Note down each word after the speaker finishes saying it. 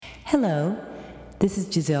Hello, this is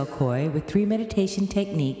Giselle Coy with 3 meditation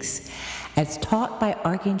techniques as taught by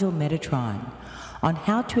Archangel Metatron on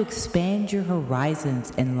how to expand your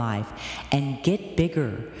horizons in life and get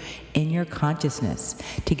bigger in your consciousness,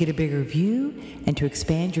 to get a bigger view and to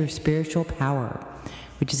expand your spiritual power,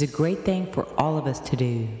 which is a great thing for all of us to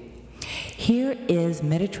do. Here is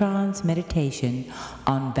Metatron's meditation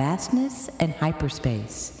on vastness and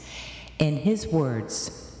hyperspace. In his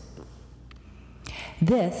words,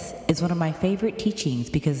 this is one of my favorite teachings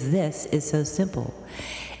because this is so simple.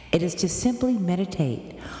 It is to simply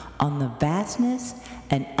meditate on the vastness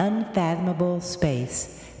and unfathomable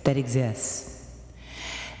space that exists.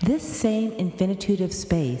 This same infinitude of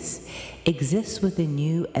space exists within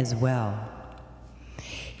you as well.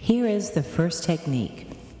 Here is the first technique.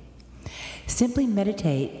 Simply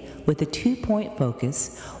meditate with a 2-point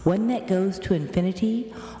focus, one that goes to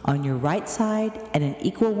infinity on your right side and an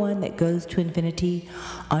equal one that goes to infinity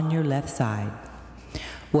on your left side.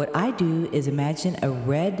 What I do is imagine a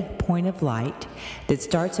red point of light that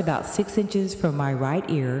starts about 6 inches from my right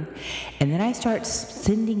ear, and then I start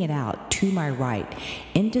sending it out to my right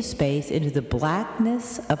into space, into the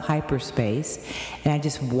blackness of hyperspace, and I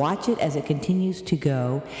just watch it as it continues to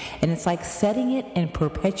go, and it's like setting it in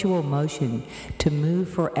perpetual motion to move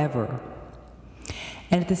forever.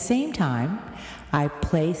 And at the same time, I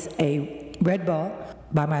place a red ball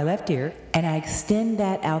by my left ear, and I extend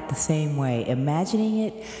that out the same way, imagining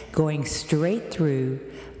it going straight through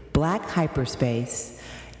black hyperspace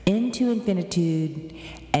into infinitude,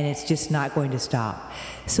 and it's just not going to stop.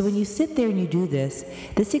 So when you sit there and you do this,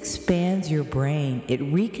 this expands your brain. It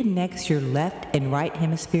reconnects your left and right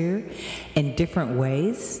hemisphere in different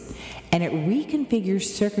ways, and it reconfigures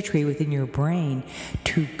circuitry within your brain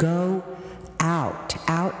to go out,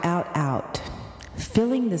 out, out, out,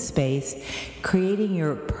 filling the space, creating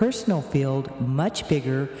your personal field much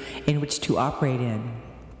bigger in which to operate in.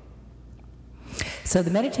 So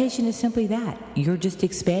the meditation is simply that. You're just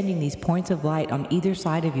expanding these points of light on either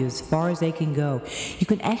side of you as far as they can go. You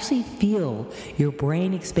can actually feel your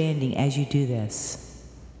brain expanding as you do this.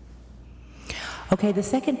 Okay, the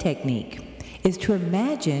second technique is to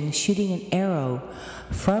imagine shooting an arrow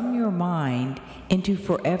from your mind into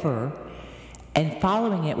forever and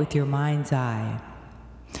following it with your mind's eye.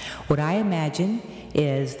 What I imagine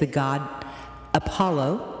is the god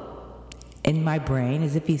Apollo in my brain,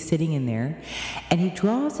 as if he's sitting in there, and he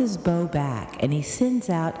draws his bow back and he sends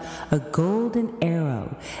out a golden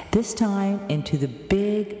arrow, this time into the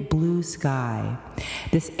big blue sky.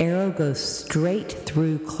 This arrow goes straight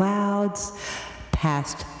through clouds,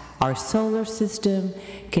 past our solar system,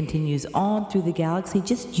 continues on through the galaxy.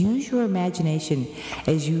 Just use your imagination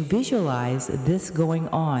as you visualize this going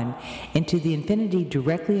on into the infinity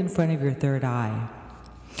directly in front of your third eye.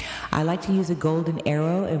 I like to use a golden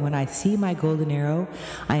arrow, and when I see my golden arrow,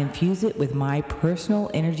 I infuse it with my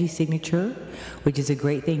personal energy signature, which is a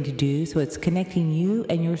great thing to do. So it's connecting you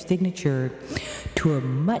and your signature to a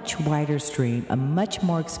much wider stream, a much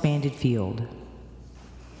more expanded field.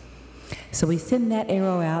 So we send that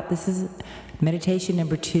arrow out. This is meditation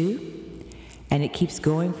number 2, and it keeps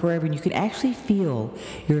going forever. And you can actually feel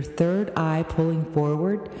your third eye pulling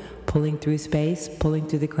forward, pulling through space, pulling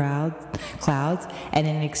through the clouds, and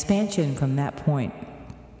an expansion from that point.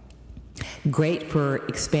 Great for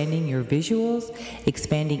expanding your visuals,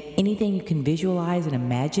 expanding anything you can visualize and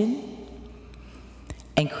imagine,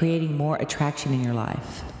 and creating more attraction in your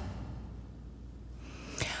life.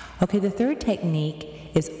 Okay, the third technique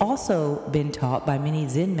has also been taught by many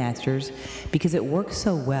Zen masters because it works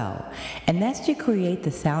so well, and that's to create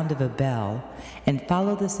the sound of a bell and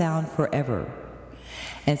follow the sound forever.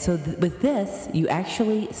 And so with this, you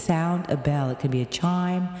actually sound a bell. It can be a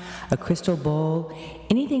chime, a crystal bowl,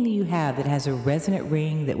 anything that you have that has a resonant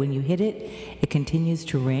ring that when you hit it, it continues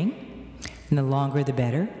to ring, and the longer the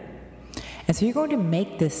better. And so you're going to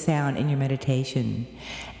make this sound in your meditation.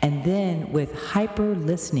 And then with hyper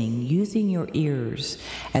listening, using your ears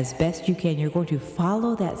as best you can, you're going to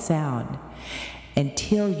follow that sound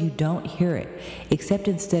until you don't hear it. Except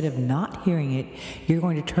instead of not hearing it, you're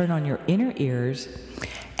going to turn on your inner ears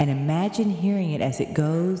and imagine hearing it as it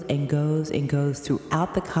goes and goes and goes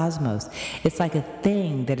throughout the cosmos. It's like a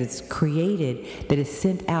thing that is created, that is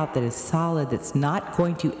sent out, that is solid, that's not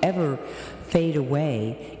going to ever fade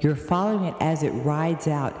away. You're following it as it rides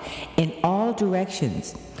out in all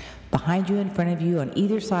directions, behind you, in front of you, on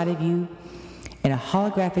either side of you, in a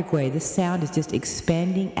holographic way. This sound is just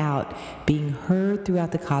expanding out, being heard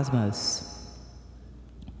throughout the cosmos.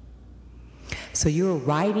 So you're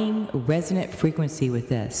riding resonant frequency with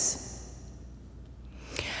this.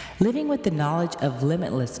 Living with the knowledge of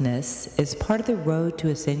limitlessness is part of the road to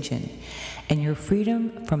ascension and your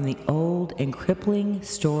freedom from the old and crippling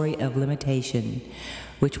story of limitation,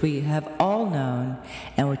 which we have all known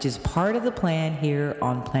and which is part of the plan here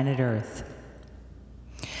on planet Earth.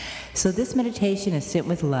 So this meditation is sent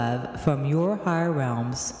with love from your higher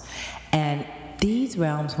realms, and these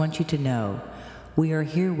realms want you to know we are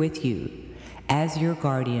here with you as your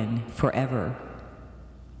guardian forever.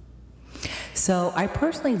 So I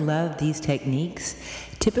personally love these techniques.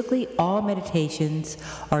 Typically, all meditations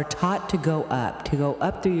are taught to go up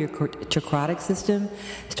through your chakrotic system,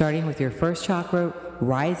 starting with your first chakra,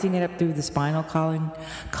 rising it up through the spinal column,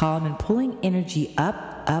 and pulling energy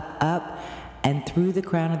up, and through the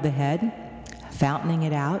crown of the head, fountaining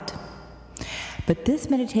it out. But these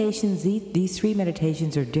 3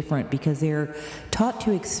 meditations are different because they're taught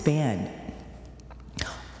to expand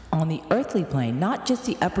on the earthly plane, not just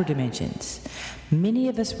the upper dimensions. Many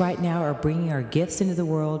of us right now are bringing our gifts into the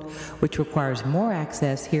world, which requires more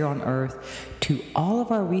access here on Earth to all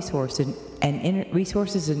of our resources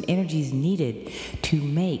and energies needed to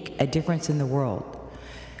make a difference in the world.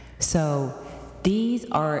 So these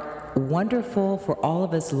are wonderful for all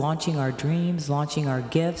of us launching our dreams, launching our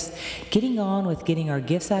gifts, getting on with getting our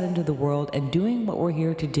gifts out into the world and doing what we're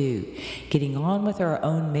here to do, getting on with our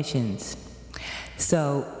own missions.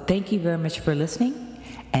 So thank you very much for listening,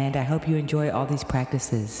 and I hope you enjoy all these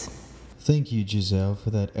practices. Thank you, Giselle,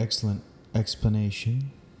 for that excellent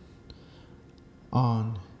explanation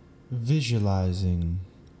on visualizing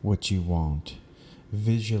what you want,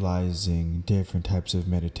 visualizing different types of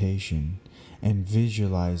meditation, and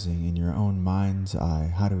visualizing in your own mind's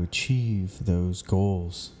eye how to achieve those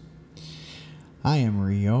goals. I am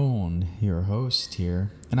Rion, your host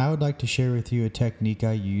here, and I would like to share with you a technique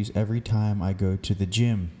I use every time I go to the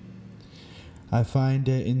gym. I find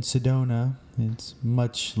in Sedona it's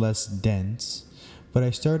much less dense, but I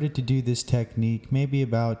started to do this technique maybe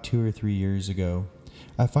about 2 or 3 years ago.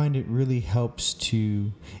 I find it really helps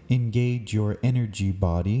to engage your energy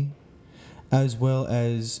body as well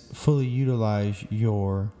as fully utilize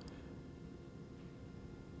your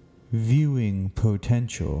viewing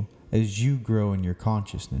potential as you grow in your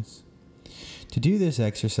consciousness. To do this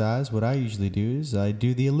exercise, what I usually do is I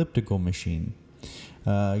do the elliptical machine.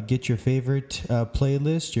 Get your favorite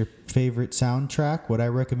playlist, your favorite soundtrack. What I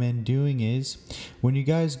recommend doing is when you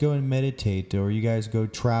guys go and meditate or you guys go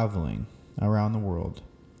traveling around the world,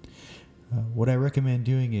 what I recommend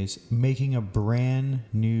doing is making a brand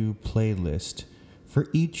new playlist for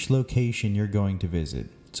each location you're going to visit.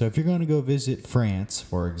 So if you're going to go visit France,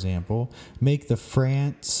 for example, make the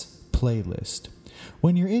France playlist.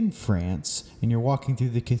 When you're in France and you're walking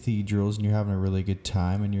through the cathedrals and you're having a really good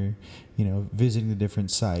time and you're, visiting the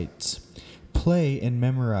different sites, play and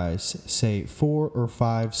memorize, say, 4 or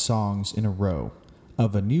 5 songs in a row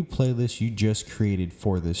of a new playlist you just created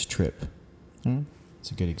for this trip.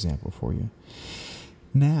 It's a good example for you.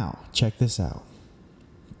 Now, check this out.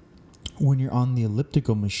 When you're on the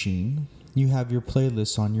elliptical machine, you have your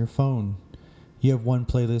playlists on your phone. You have one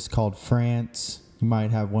playlist called France. You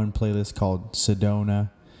might have one playlist called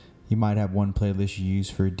Sedona. You might have one playlist you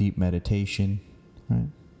use for deep meditation. Right?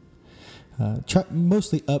 Try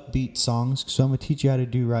mostly upbeat songs. So I'm going to teach you how to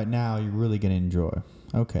do right now. You're really going to enjoy.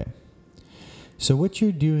 Okay. So what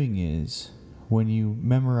you're doing is when you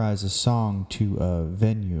memorize a song to a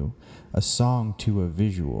venue, a song to a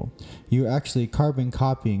visual, you're actually carbon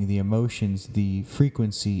copying the emotions, the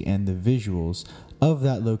frequency, and the visuals of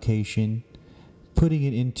that location, putting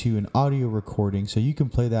it into an audio recording so you can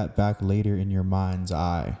play that back later in your mind's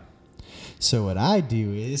eye. So what I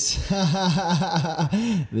do is, you're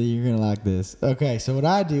going to like this. Okay, so what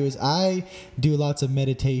I do is I do lots of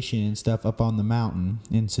meditation and stuff up on the mountain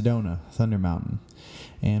in Sedona, Thunder Mountain.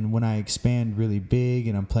 And when I expand really big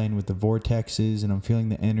and I'm playing with the vortexes and I'm feeling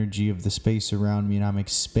the energy of the space around me and I'm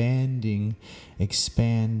expanding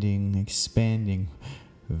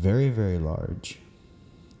very, very large.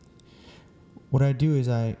 What I do is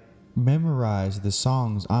I memorize the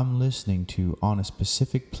songs I'm listening to on a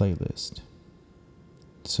specific playlist.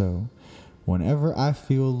 So whenever I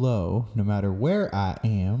feel low, no matter where I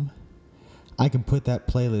am, I can put that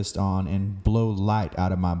playlist on and blow light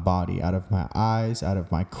out of my body, out of my eyes, out of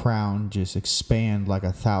my crown, just expand like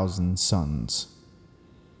 1,000 suns.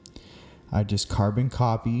 I just carbon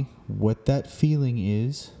copy what that feeling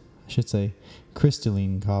is. I should say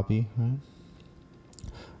crystalline copy, right?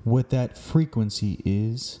 What that frequency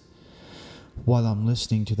is while I'm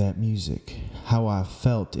listening to that music. How I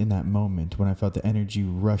felt in that moment when I felt the energy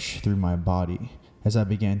rush through my body as I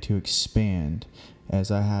began to expand, as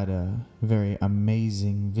I had a very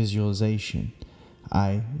amazing visualization.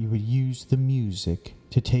 You would use the music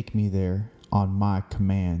to take me there on my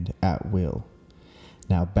command at will.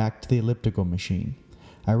 Now back to the elliptical machine.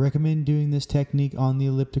 I recommend doing this technique on the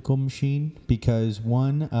elliptical machine because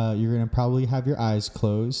 1, you're going to probably have your eyes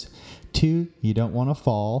closed. 2, you don't want to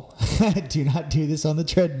fall. Do not do this on the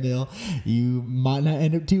treadmill. You might not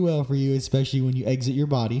end up too well for you, especially when you exit your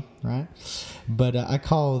body, right? But I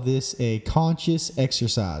call this a conscious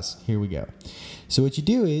exercise. Here we go. So what you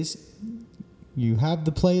do is you have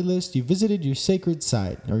the playlist, you visited your sacred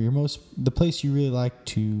site or the place you really like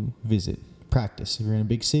to visit. Practice. If you're in a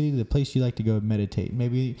big city, the place you like to go meditate,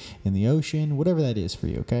 maybe in the ocean, whatever that is for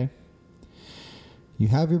you, okay? You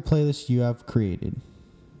have your playlist you have created.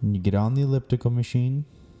 And you get on the elliptical machine.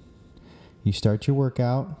 You start your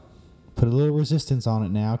workout. Put a little resistance on it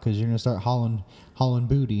now because you're going to start hauling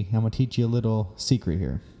booty. I'm going to teach you a little secret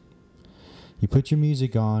here. You put your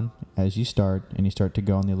music on as you start, and you start to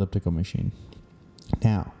go on the elliptical machine.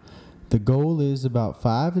 Now, the goal is about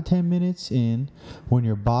 5 to 10 minutes in, when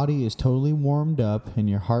your body is totally warmed up and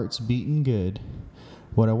your heart's beating good.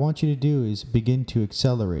 What I want you to do is begin to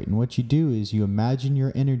accelerate. And what you do is you imagine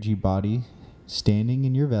your energy body standing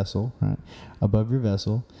in your vessel, right? Above your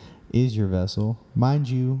vessel is your vessel. Mind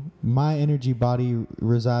you, my energy body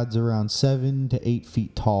resides around 7 to 8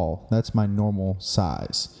 feet tall. That's my normal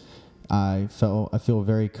size. I feel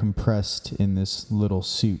very compressed in this little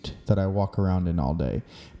suit that I walk around in all day.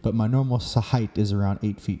 But my normal height is around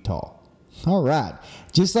 8 feet tall. All right.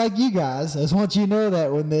 Just like you guys, I just want you to know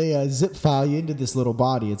that when they zip file you into this little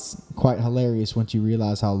body, it's quite hilarious once you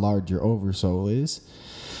realize how large your oversoul is.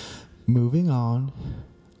 Moving on.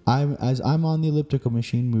 As I'm on the elliptical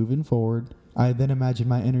machine moving forward, I then imagine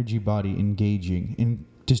my energy body engaging and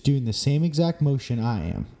just doing the same exact motion I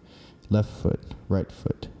am. Left foot, right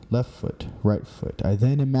foot. Left foot, right foot. I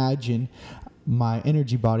then imagine my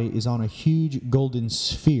energy body is on a huge golden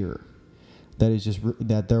sphere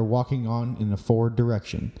that they're walking on in a forward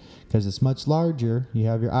direction. Because it's much larger, you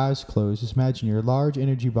have your eyes closed. Just imagine your large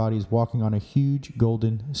energy body is walking on a huge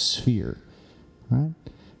golden sphere. Right?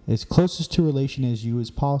 As closest to relation as you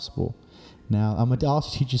as possible. Now, I'm going to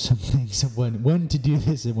also teach you some things of when to do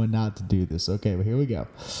this and when not to do this. Okay, well, here we go.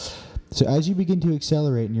 So as you begin to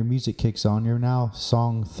accelerate and your music kicks on, you're now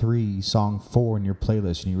song 3, song 4 in your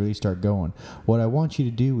playlist, and you really start going. What I want you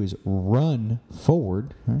to do is run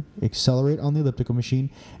forward, right? Accelerate on the elliptical machine,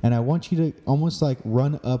 and I want you to almost like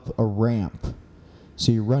run up a ramp.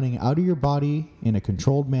 So you're running out of your body in a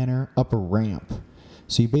controlled manner up a ramp.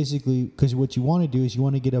 So you basically, because what you want to do is you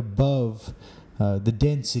want to get above the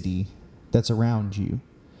density that's around you.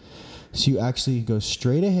 So you actually go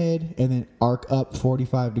straight ahead and then arc up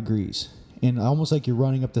 45 degrees. And almost like you're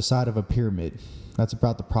running up the side of a pyramid. That's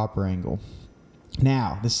about the proper angle.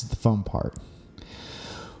 Now, this is the fun part.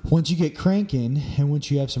 Once you get cranking and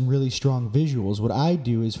once you have some really strong visuals, what I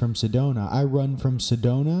do is from Sedona, I run from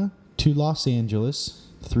Sedona to Los Angeles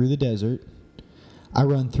through the desert. I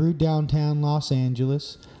run through downtown Los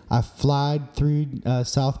Angeles. I fly through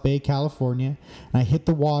South Bay, California, and I hit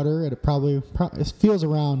the water at it feels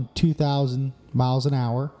around 2,000 miles an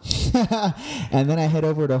hour. And then I head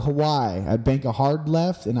over to Hawaii. I bank a hard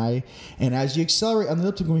left, and as you accelerate on the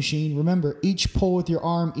elliptical machine, remember, each pull with your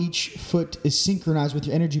arm, each foot is synchronized with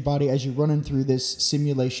your energy body as you're running through this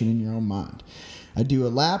simulation in your own mind. I do a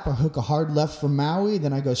lap, I hook a hard left from Maui,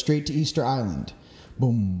 then I go straight to Easter Island.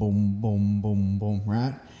 Boom, boom, boom, boom, boom,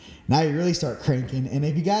 right? Now you really start cranking. And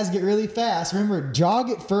if you guys get really fast, remember, jog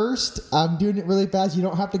at first. I'm doing it really fast. You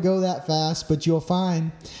don't have to go that fast, but you'll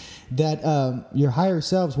find that your higher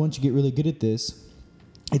selves, once you get really good at this,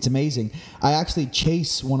 it's amazing. I actually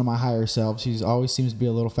chase one of my higher selves. He always seems to be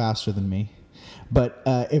a little faster than me. But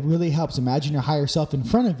it really helps. Imagine your higher self in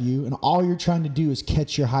front of you, and all you're trying to do is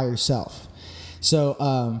catch your higher self. So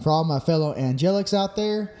for all my fellow angelics out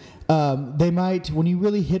there, they might, when you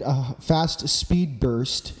really hit a fast speed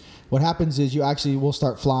burst, what happens is you actually will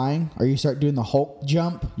start flying, or you start doing the Hulk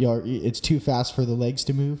jump. It's too fast for the legs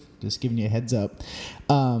to move. Just giving you a heads up.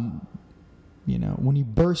 When you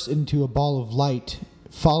burst into a ball of light,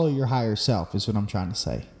 follow your higher self is what I'm trying to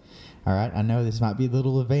say. All right. I know this might be a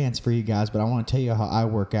little advanced for you guys, but I want to tell you how I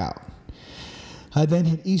work out. I then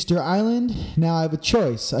hit Easter Island. Now I have a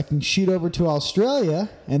choice. I can shoot over to Australia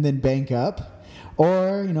and then bank up.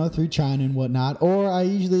 Or, through China and whatnot. Or I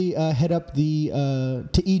usually head up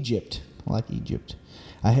to Egypt. I like Egypt.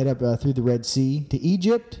 I head up through the Red Sea to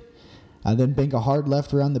Egypt. I then bank a hard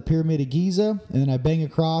left around the Pyramid of Giza. And then I bang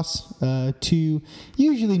across to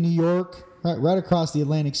usually New York, right across the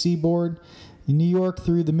Atlantic seaboard. New York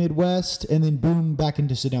through the Midwest. And then boom, back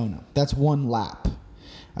into Sedona. That's one lap.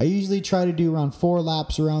 I usually try to do around 4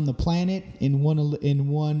 laps around the planet in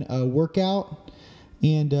one workout.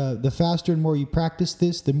 And the faster and more you practice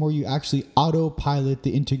this, the more you actually autopilot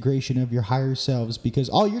the integration of your higher selves, because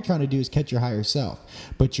all you're trying to do is catch your higher self.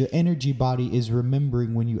 But your energy body is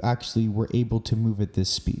remembering when you actually were able to move at this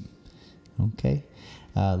speed. Okay?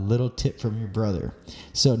 Little tip from your brother.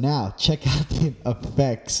 So now check out the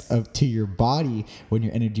effects to your body when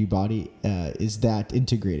your energy body is that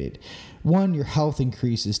integrated. 1, your health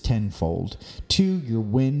increases tenfold. 2, your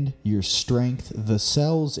wind, your strength, the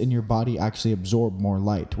cells in your body actually absorb more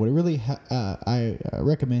light. What I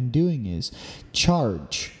recommend doing is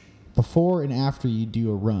charge before and after you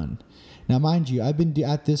do a run. Now, mind you, I've been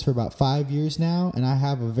at this for about 5 years now, and I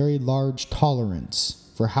have a very large tolerance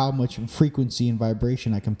for how much frequency and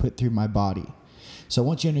vibration I can put through my body. So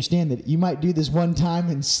once you understand that, you might do this one time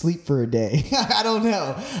and sleep for a day. I don't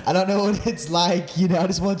know what it's like. I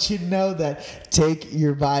just want you to know that take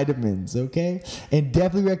your vitamins, okay? And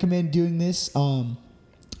definitely recommend doing this on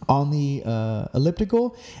the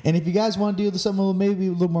elliptical. And if you guys want to do something maybe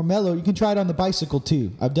a little more mellow, you can try it on the bicycle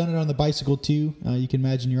too. I've done it on the bicycle too. You can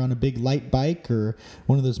imagine you're on a big light bike or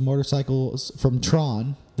one of those motorcycles from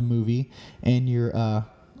Tron, the movie, and you're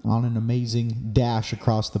on an amazing dash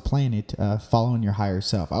across the planet, following your higher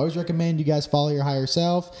self. I always recommend you guys follow your higher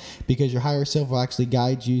self, because your higher self will actually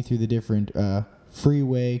guide you through the different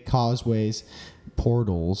freeway, causeways,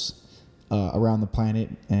 portals around the planet,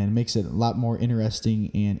 and makes it a lot more interesting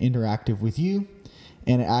and interactive with you.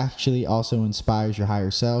 And it actually also inspires your higher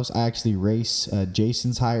selves. I actually race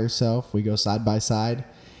Jason's higher self. We go side by side,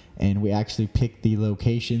 and we actually pick the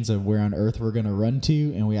locations of where on Earth we're going to run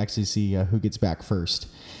to, and we actually see who gets back first.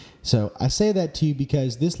 So I say that to you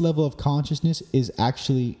because this level of consciousness is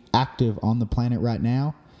actually active on the planet right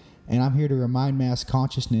now, and I'm here to remind mass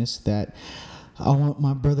consciousness that I want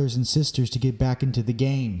my brothers and sisters to get back into the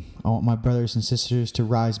game. I want my brothers and sisters to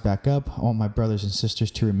rise back up. I want my brothers and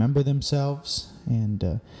sisters to remember themselves.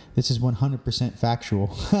 And this is 100%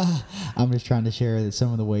 factual. I'm just trying to share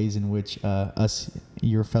some of the ways in which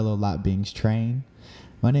your fellow light beings, train.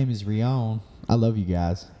 My name is Rion. I love you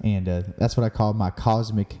guys. And that's what I call my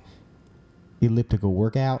cosmic elliptical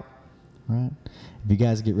workout. Right? If you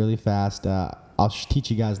guys get really fast, I'll teach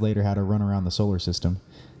you guys later how to run around the solar system.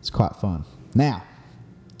 It's quite fun. Now,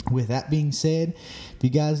 with that being said, if you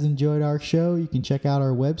guys enjoyed our show, you can check out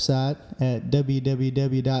our website at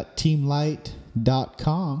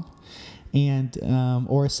www.teamlight.com and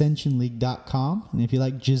or ascensionleague.com. And if you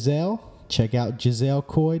like Giselle, check out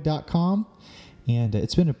gisellecoy.com. And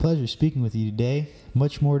it's been a pleasure speaking with you today.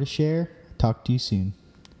 Much more to share. Talk to you soon.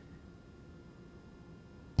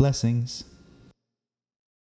 Blessings.